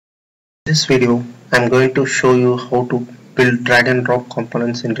this video, I'm going to show you how to build drag and drop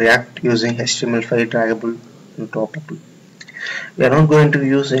components in React using HTML5 draggable and droppable. We are not going to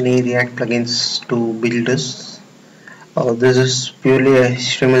use any React plugins to build this. This is purely a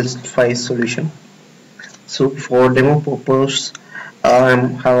HTML5 solution. So for demo purpose, I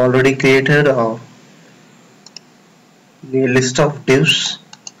have already created the list of divs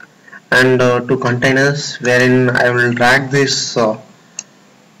and two containers wherein I will drag this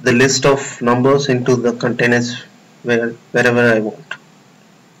the list of numbers into the containers wherever I want.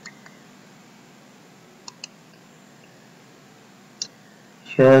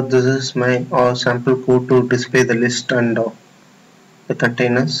 Here this is my sample code to display the list and the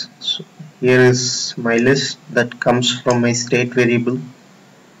containers. So here is my list that comes from my state variable,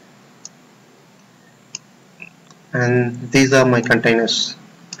 and these are my containers.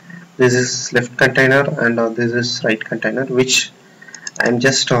 This is left container and this is right container, which I'm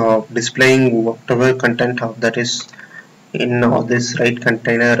just displaying whatever content that is in this right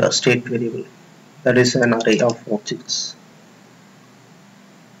container state variable. That is an array of objects.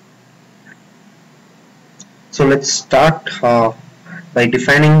 So let's start by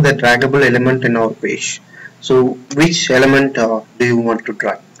defining the draggable element in our page. So which element do you want to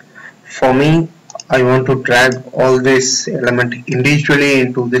drag? For me, I want to drag all this element individually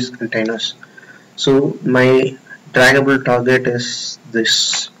into these containers. So my draggable target is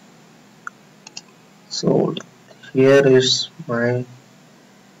this. So here is my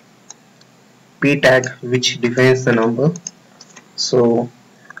p tag, which defines the number. So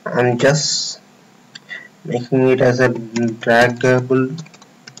I'm just making it as a draggable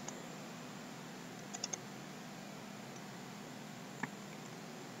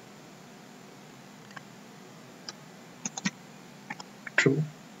true,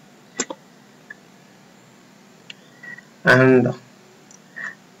 and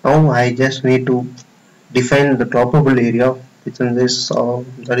now I just need to define the droppable area within this.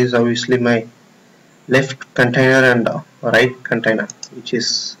 That is obviously my left container and right container, which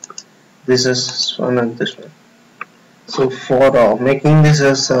is this is one and this one. So for making this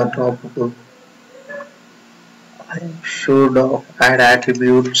as droppable, I should add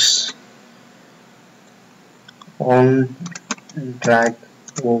attributes on drag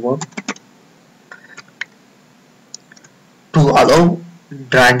over to allow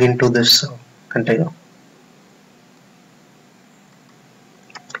drag into this container.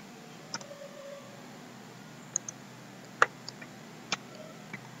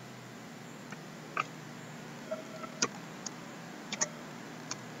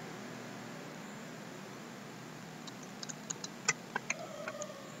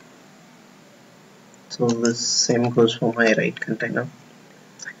 So the same goes for my right container.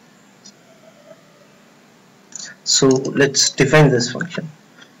 So let's define this function.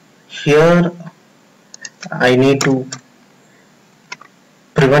 Here I need to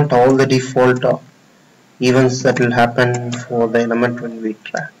prevent all the default events that will happen for the element when we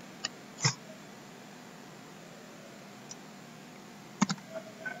drag.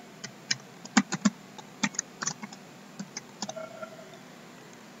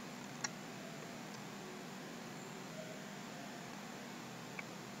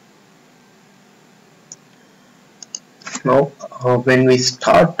 Now when we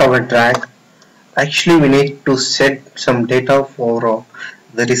start our drag, actually we need to set some data for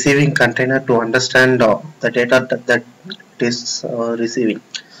the receiving container to understand the data that it is receiving.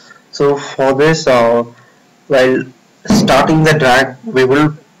 So for this, while starting the drag, we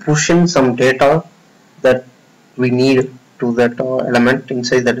will push in some data that we need to that element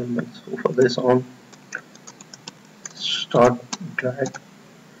inside that element. So for this, on start drag,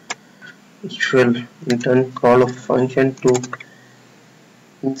 which will in turn call a function to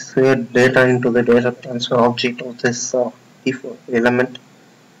insert data into the data transfer object of this default element.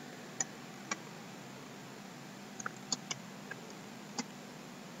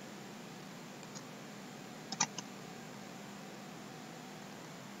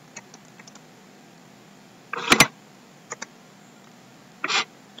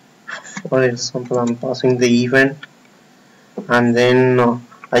 For example, I'm passing the event, and then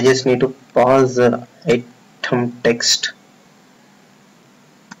I just need to pass the item text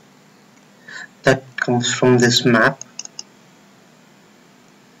that comes from this map.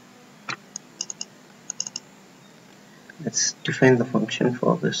 Let's define the function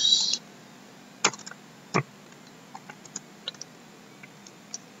for this.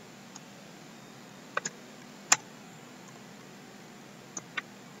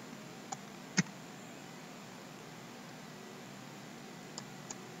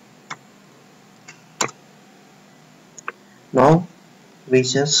 Now we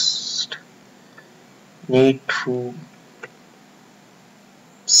just need to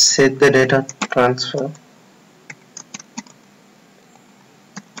set the data transfer,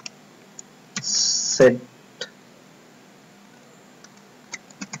 set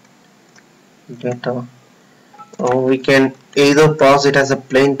data, or we can either pass it as a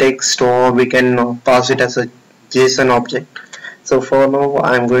plain text or we can pass it as a JSON object. So for now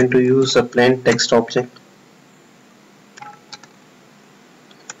I'm going to use a plain text object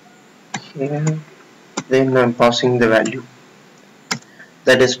here. Then I'm passing the value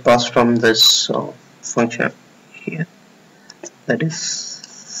that is passed from this function here, that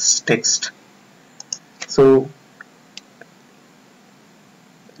is text. So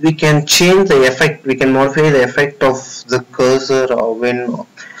we can change the effect, we can modify the effect of the cursor when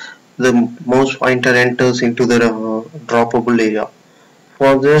the mouse pointer enters into the droppable area.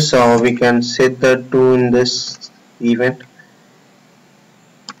 For this we can set that to in this event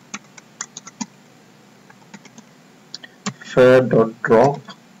fur.drop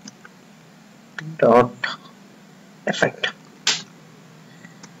dot effect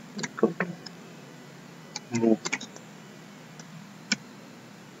equal to move.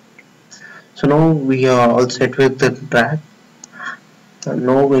 So now we are all set with the drag.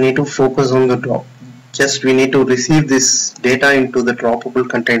 Now we need to focus on the drop. Just we need to receive this data into the droppable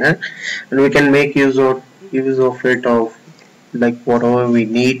container, and we can make use of it of like whatever we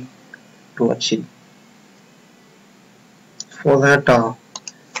need to achieve. For that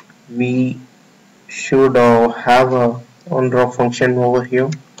we should have a onDrop function over here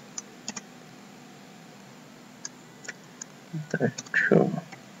that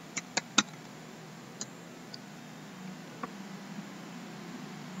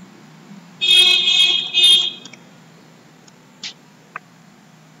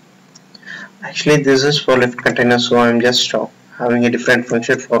actually this is for left container, so I'm just having a different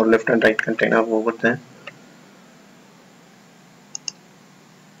function for left and right container over there.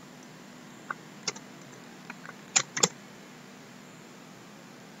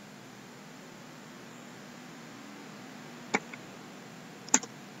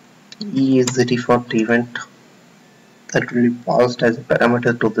 E is the default event that will be passed as a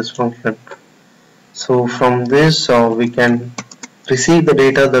parameter to this function. So from this we can receive the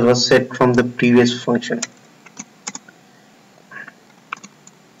data that was set from the previous function.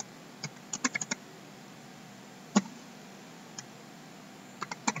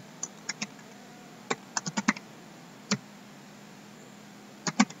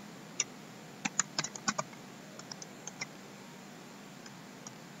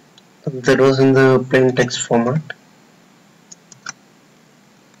 That was in the plain text format.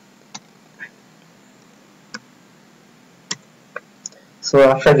 So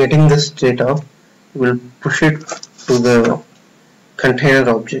after getting this data, we'll push it to the container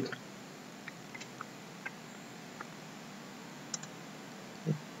object.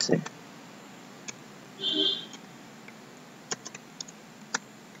 Let's see.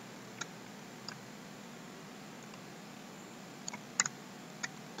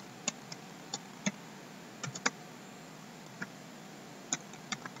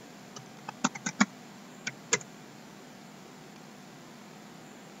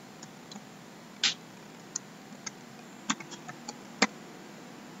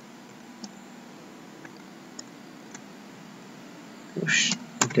 Push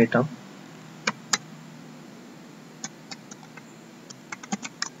data.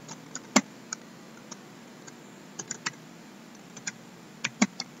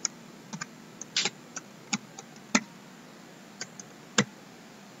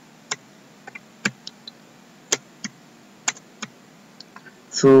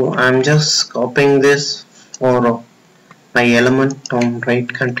 So I'm just copying this for my element on right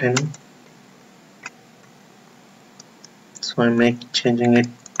container. So I'm changing it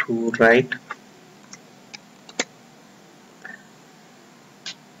to right.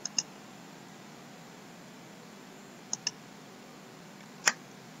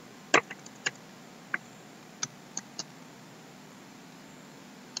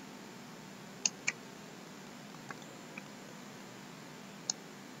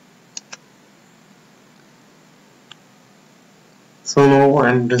 So now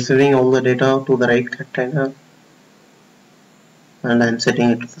I'm receiving all the data to the right container and I'm setting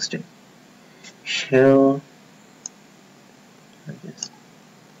it to the state. Here,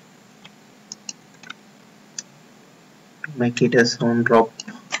 make it as on drop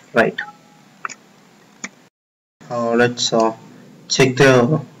right. Let's check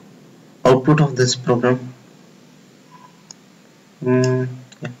the output of this program. Yeah,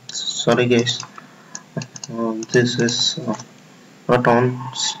 sorry guys, this is not on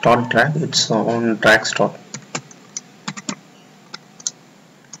start drag, it's on drag start.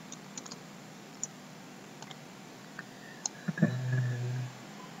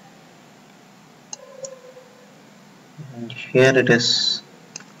 And here it is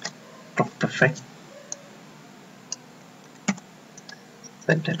perfect.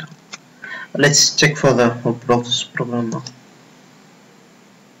 Set it. Let's check for the process program now.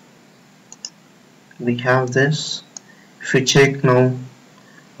 We have this. If you check now,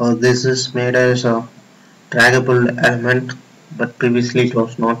 this is made as a draggable element, but previously it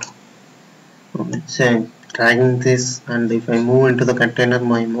was not. Let's say dragging this, and if I move into the container,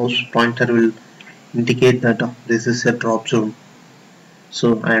 my mouse pointer will indicate that this is a drop zone.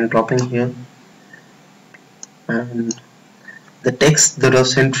 So I am dropping here, and the text that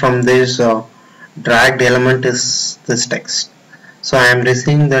was sent from this dragged element is this text. So I am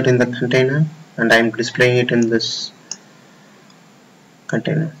receiving that in the container, and I am displaying it in this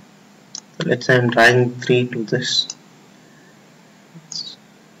container. So let's say I am dragging 3 to this.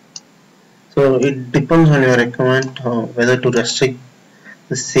 So it depends on your requirement whether to restrict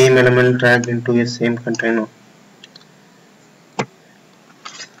the same element dragged into a same container.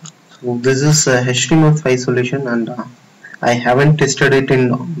 So this is a HTML5 solution, and I haven't tested it in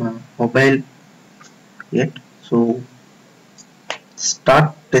mobile yet. So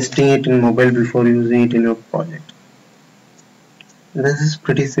start testing it in mobile before using it in your project. This is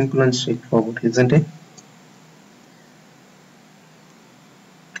pretty simple and straightforward, isn't it?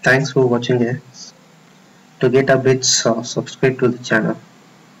 Thanks for watching, guys. To get updates, subscribe to the channel.